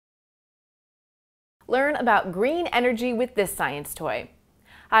Learn about green energy with this science toy.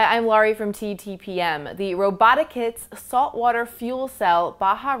 Hi, I'm Laurie from TTPM. The Robotics saltwater fuel cell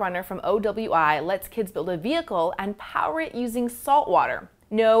Baja runner from OWI lets kids build a vehicle and power it using salt water.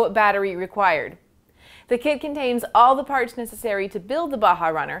 No battery required. The kit contains all the parts necessary to build the Baja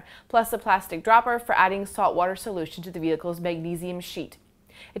runner, plus a plastic dropper for adding saltwater solution to the vehicle's magnesium sheet.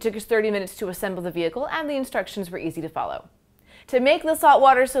 It took us 30 minutes to assemble the vehicle, and the instructions were easy to follow. To make the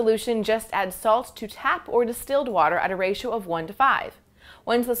saltwater solution, just add salt to tap or distilled water at a ratio of 1:5.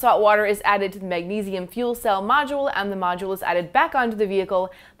 Once the salt water is added to the magnesium fuel cell module and the module is added back onto the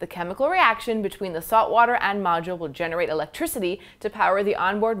vehicle, the chemical reaction between the salt water and module will generate electricity to power the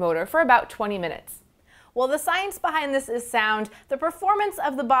onboard motor for about 20 minutes. While the science behind this is sound, the performance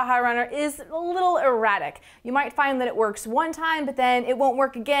of the Baja runner is a little erratic. You might find that it works one time, but then it won't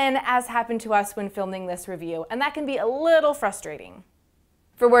work again, as happened to us when filming this review, and that can be a little frustrating.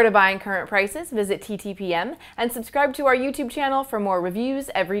 For where to buy and current prices, visit TTPM and subscribe to our YouTube channel for more reviews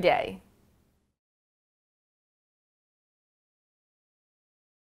every day.